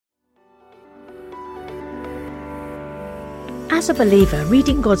As a believer,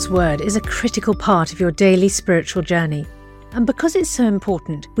 reading God's Word is a critical part of your daily spiritual journey. And because it's so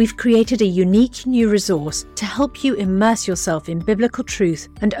important, we've created a unique new resource to help you immerse yourself in biblical truth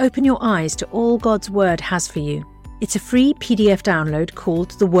and open your eyes to all God's Word has for you. It's a free PDF download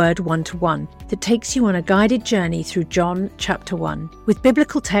called The Word 1-to-1 that takes you on a guided journey through John chapter 1. With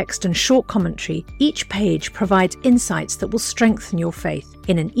biblical text and short commentary, each page provides insights that will strengthen your faith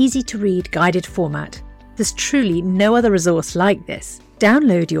in an easy-to-read guided format. There's truly no other resource like this.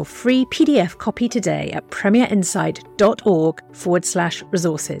 Download your free PDF copy today at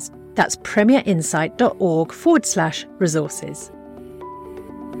premierinsight.org/resources. That's premierinsight.org/resources.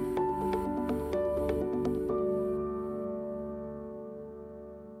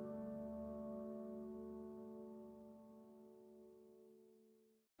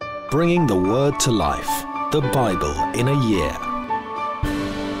 Bringing the Word to life. The Bible in a year.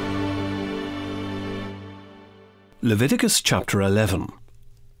 Leviticus chapter 11.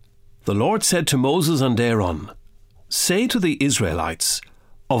 The Lord said to Moses and Aaron, "Say to the Israelites,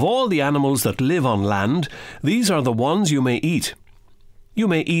 of all the animals that live on land, these are the ones you may eat. You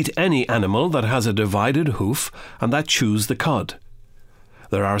may eat any animal that has a divided hoof and that chews the cud.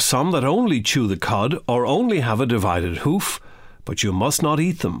 There are some that only chew the cud or only have a divided hoof, but you must not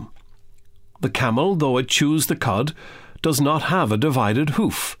eat them. The camel, though it chews the cud, does not have a divided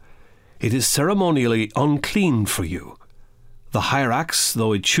hoof. It is ceremonially unclean for you. The hyrax,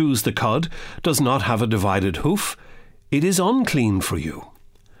 though it chews the cud, does not have a divided hoof. It is unclean for you.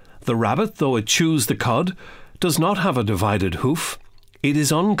 The rabbit, though it chews the cud, does not have a divided hoof. It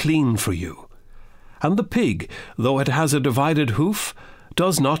is unclean for you. And the pig, though it has a divided hoof,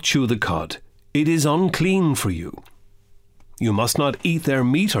 does not chew the cud. It is unclean for you. You must not eat their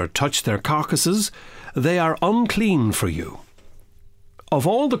meat or touch their carcasses. They are unclean for you. Of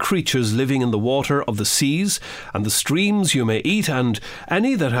all the creatures living in the water of the seas and the streams you may eat, and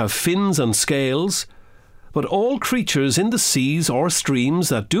any that have fins and scales. But all creatures in the seas or streams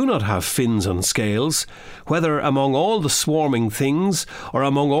that do not have fins and scales, whether among all the swarming things or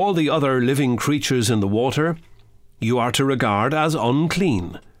among all the other living creatures in the water, you are to regard as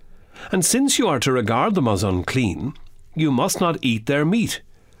unclean. And since you are to regard them as unclean, you must not eat their meat.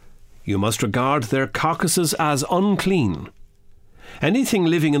 You must regard their carcasses as unclean. Anything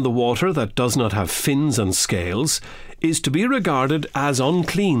living in the water that does not have fins and scales is to be regarded as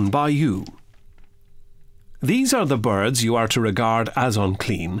unclean by you. These are the birds you are to regard as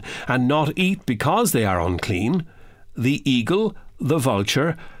unclean, and not eat because they are unclean: the eagle, the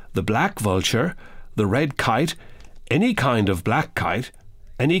vulture, the black vulture, the red kite, any kind of black kite,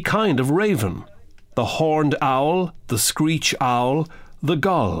 any kind of raven, the horned owl, the screech owl, the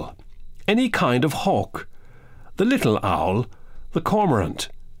gull, any kind of hawk, the little owl, the cormorant,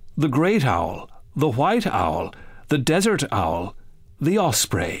 the great owl, the white owl, the desert owl, the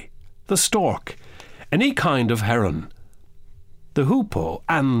osprey, the stork, any kind of heron, the hoopoe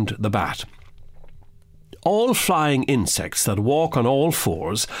and the bat. All flying insects that walk on all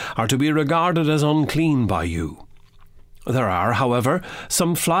fours are to be regarded as unclean by you. There are, however,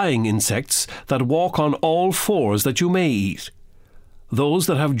 some flying insects that walk on all fours that you may eat, those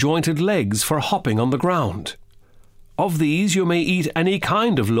that have jointed legs for hopping on the ground. Of these you may eat any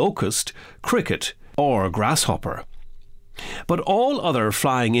kind of locust, cricket, or grasshopper. But all other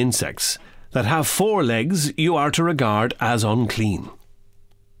flying insects that have 4 legs you are to regard as unclean.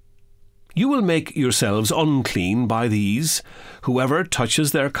 You will make yourselves unclean by these. Whoever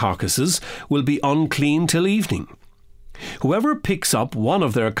touches their carcasses will be unclean till evening. Whoever picks up one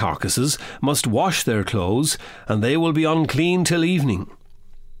of their carcasses must wash their clothes, and they will be unclean till evening.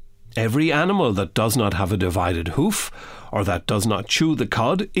 Every animal that does not have a divided hoof, or that does not chew the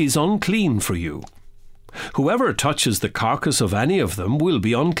cud, is unclean for you. Whoever touches the carcass of any of them will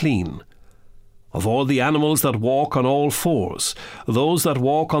be unclean. Of all the animals that walk on all fours, those that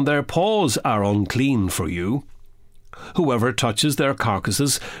walk on their paws are unclean for you. Whoever touches their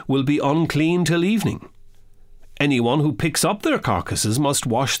carcasses will be unclean till evening. Anyone who picks up their carcasses must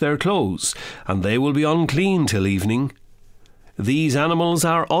wash their clothes, and they will be unclean till evening. These animals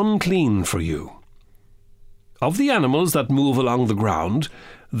are unclean for you. Of the animals that move along the ground,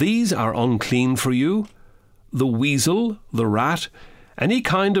 these are unclean for you: the weasel, the rat, any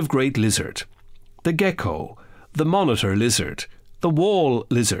kind of great lizard, the gecko, the monitor lizard, the wall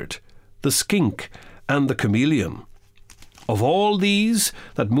lizard, the skink, and the chameleon. Of all these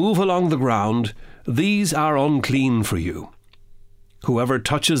that move along the ground, these are unclean for you. Whoever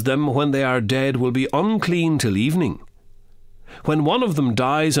touches them when they are dead will be unclean till evening. When one of them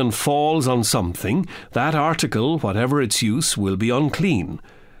dies and falls on something, that article, whatever its use, will be unclean,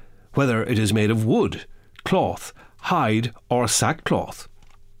 whether it is made of wood, cloth, hide, or sackcloth.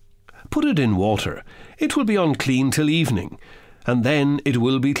 Put it in water. It will be unclean till evening, and then it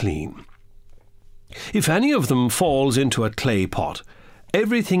will be clean. If any of them falls into a clay pot,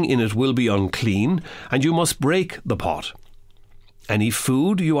 everything in it will be unclean, and you must break the pot. Any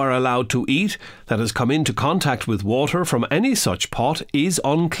food you are allowed to eat that has come into contact with water from any such pot is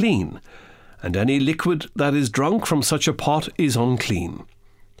unclean, and any liquid that is drunk from such a pot is unclean.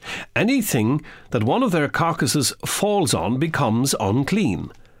 Anything that one of their carcasses falls on becomes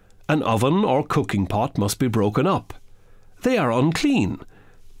unclean. An oven or cooking pot must be broken up. They are unclean,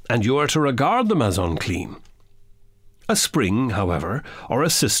 and you are to regard them as unclean. A spring, however, or a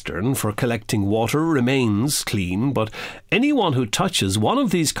cistern for collecting water remains clean, but anyone who touches one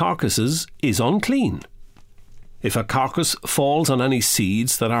of these carcasses is unclean. If a carcass falls on any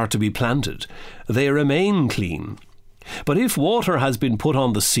seeds that are to be planted, they remain clean. But if water has been put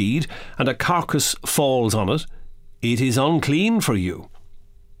on the seed and a carcass falls on it, it is unclean for you.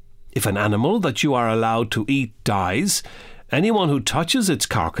 If an animal that you are allowed to eat dies, anyone who touches its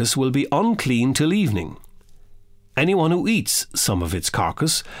carcass will be unclean till evening. Anyone who eats some of its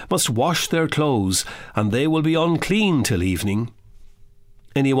carcass must wash their clothes, and they will be unclean till evening.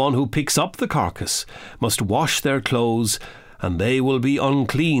 Anyone who picks up the carcass must wash their clothes, and they will be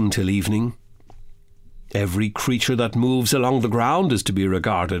unclean till evening. Every creature that moves along the ground is to be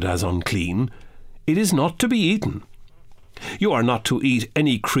regarded as unclean. It is not to be eaten. You are not to eat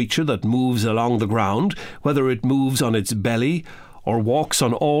any creature that moves along the ground, whether it moves on its belly, or walks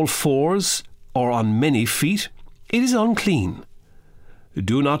on all fours, or on many feet. It is unclean.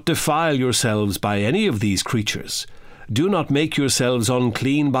 Do not defile yourselves by any of these creatures. Do not make yourselves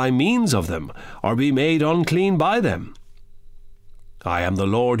unclean by means of them, or be made unclean by them. I am the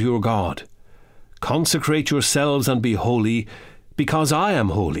Lord your God. Consecrate yourselves and be holy, because I am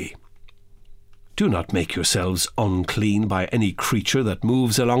holy. Do not make yourselves unclean by any creature that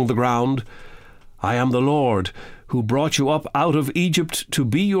moves along the ground. I am the Lord, who brought you up out of Egypt to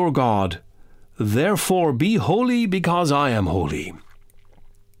be your God. Therefore be holy, because I am holy.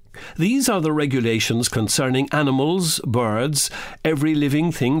 These are the regulations concerning animals, birds, every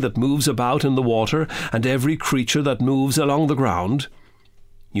living thing that moves about in the water, and every creature that moves along the ground.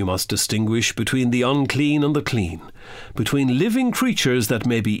 You must distinguish between the unclean and the clean, between living creatures that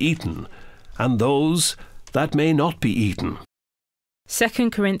may be eaten, and those that may not be eaten. 2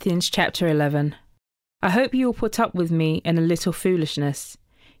 Corinthians chapter 11. I hope you will put up with me in a little foolishness.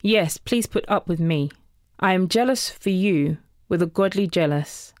 Yes, please put up with me. I am jealous for you with a godly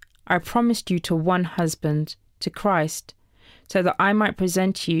jealous. I promised you to one husband, to Christ, so that I might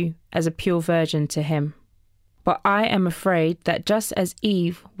present you as a pure virgin to him. But I am afraid that just as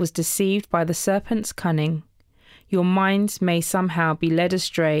Eve was deceived by the serpent's cunning, your minds may somehow be led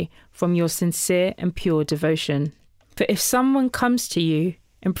astray from your sincere and pure devotion. For if someone comes to you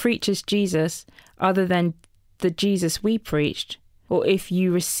and preaches Jesus other than the Jesus we preached, or if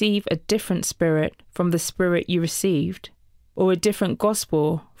you receive a different spirit from the spirit you received, or a different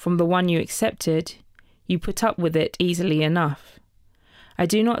gospel from the one you accepted, you put up with it easily enough. I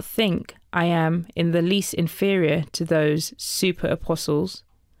do not think I am in the least inferior to those super apostles.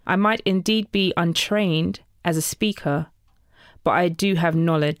 I might indeed be untrained as a speaker, but I do have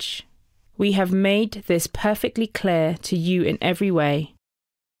knowledge. We have made this perfectly clear to you in every way.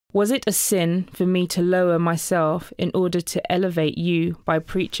 Was it a sin for me to lower myself in order to elevate you by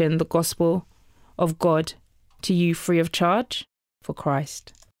preaching the gospel of God to you free of charge? For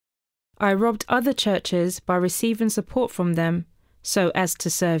Christ. I robbed other churches by receiving support from them so as to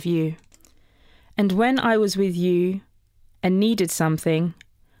serve you. And when I was with you and needed something,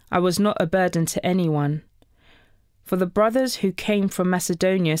 I was not a burden to anyone. For the brothers who came from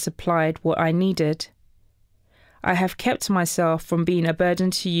Macedonia supplied what I needed. I have kept myself from being a burden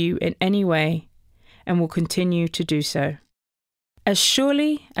to you in any way, and will continue to do so. As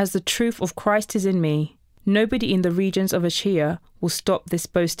surely as the truth of Christ is in me, nobody in the regions of Achaia will stop this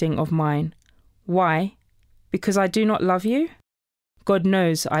boasting of mine. Why? Because I do not love you? God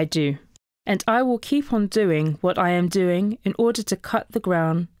knows I do. And I will keep on doing what I am doing in order to cut the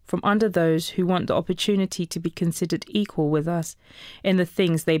ground from under those who want the opportunity to be considered equal with us in the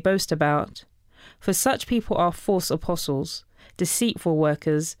things they boast about. For such people are false apostles, deceitful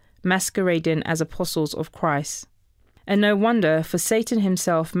workers, masquerading as apostles of Christ. And no wonder, for Satan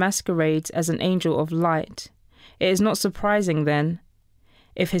himself masquerades as an angel of light. It is not surprising, then,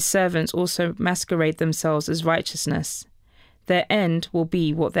 if his servants also masquerade themselves as righteousness. Their end will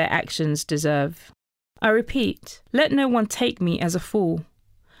be what their actions deserve. I repeat, let no one take me as a fool.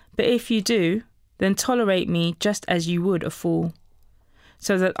 But if you do, then tolerate me just as you would a fool,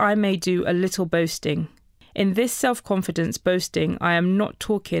 so that I may do a little boasting. In this self-confidence boasting, I am not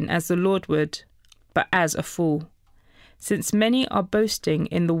talking as the Lord would, but as a fool. Since many are boasting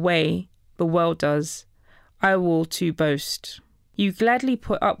in the way the world does, I will too boast. You gladly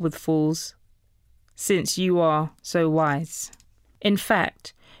put up with fools, since you are so wise. In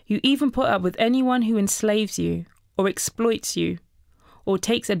fact, you even put up with anyone who enslaves you, or exploits you, or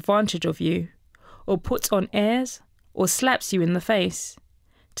takes advantage of you, or puts on airs, or slaps you in the face.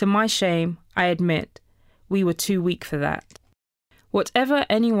 To my shame, I admit, we were too weak for that. Whatever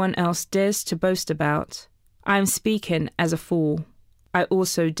anyone else dares to boast about, I am speaking as a fool. I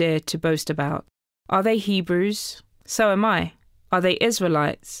also dare to boast about. Are they Hebrews? So am I. Are they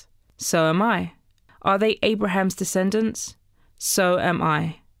Israelites? So am I. Are they Abraham's descendants? So am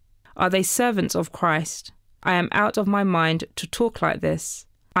I. Are they servants of Christ? I am out of my mind to talk like this.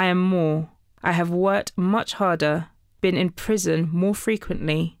 I am more. I have worked much harder, been in prison more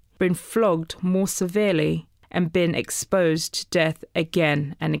frequently, been flogged more severely, and been exposed to death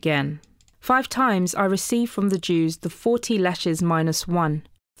again and again. 5 times I received from the Jews the 40 lashes minus 1.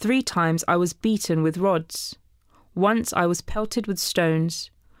 3 times I was beaten with rods. Once I was pelted with stones.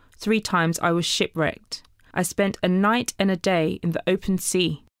 3 times I was shipwrecked. I spent a night and a day in the open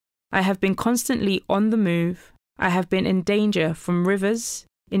sea. I have been constantly on the move. I have been in danger from rivers,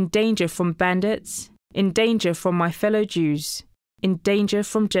 in danger from bandits, in danger from my fellow Jews, in danger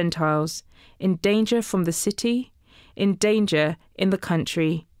from Gentiles, in danger from the city, in danger in the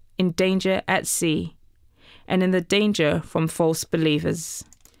country, in danger at sea, and in the danger from false believers.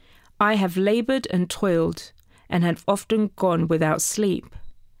 I have laboured and toiled, and have often gone without sleep.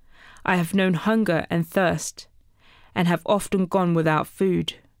 I have known hunger and thirst, and have often gone without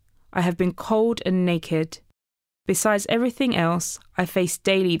food. I have been cold and naked. Besides everything else, I face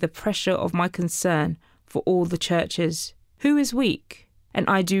daily the pressure of my concern for all the churches. Who is weak? And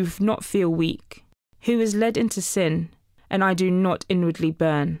I do not feel weak. Who is led into sin? And I do not inwardly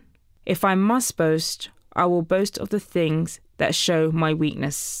burn. If I must boast, I will boast of the things that show my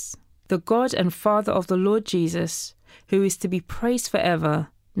weakness. The God and Father of the Lord Jesus, who is to be praised forever,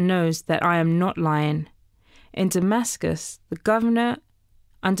 knows that I am not lying. In Damascus, the governor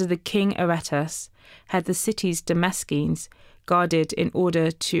under the king Aretas had the city's Damascenes guarded in order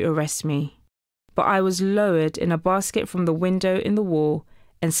to arrest me. But I was lowered in a basket from the window in the wall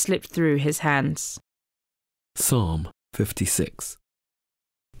and slipped through his hands. Psalm 56.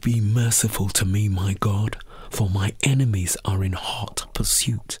 Be merciful to me, my God, for my enemies are in hot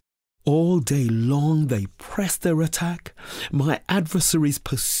pursuit. All day long they press their attack. My adversaries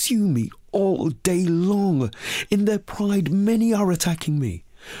pursue me all day long. In their pride many are attacking me.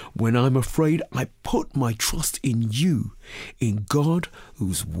 When I'm afraid, I put my trust in you. In God,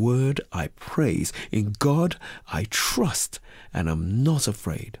 whose word I praise. In God I trust and am not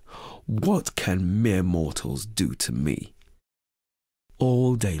afraid. What can mere mortals do to me?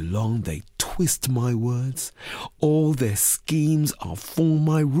 All day long they twist my words. All their schemes are for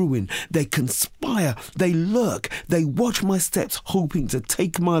my ruin. They conspire, they lurk, they watch my steps, hoping to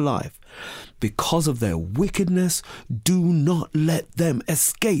take my life. Because of their wickedness, do not let them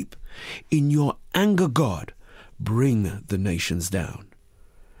escape. In your anger, God, bring the nations down.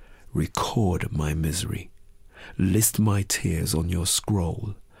 Record my misery. List my tears on your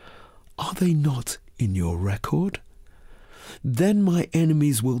scroll. Are they not in your record? Then my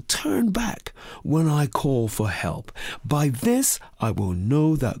enemies will turn back when I call for help. By this I will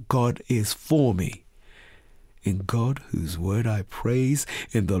know that God is for me. In God, whose word I praise,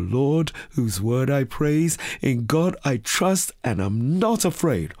 in the Lord, whose word I praise, in God I trust and am not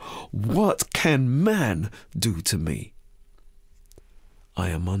afraid. What can man do to me? I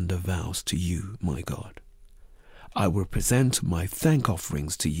am under vows to you, my God. I will present my thank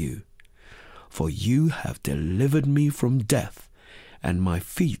offerings to you. For you have delivered me from death and my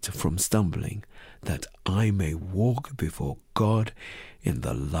feet from stumbling, that I may walk before God in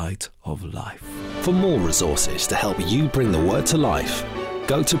the light of life. For more resources to help you bring the word to life,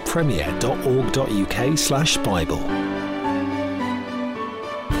 go to premier.org.uk/Bible.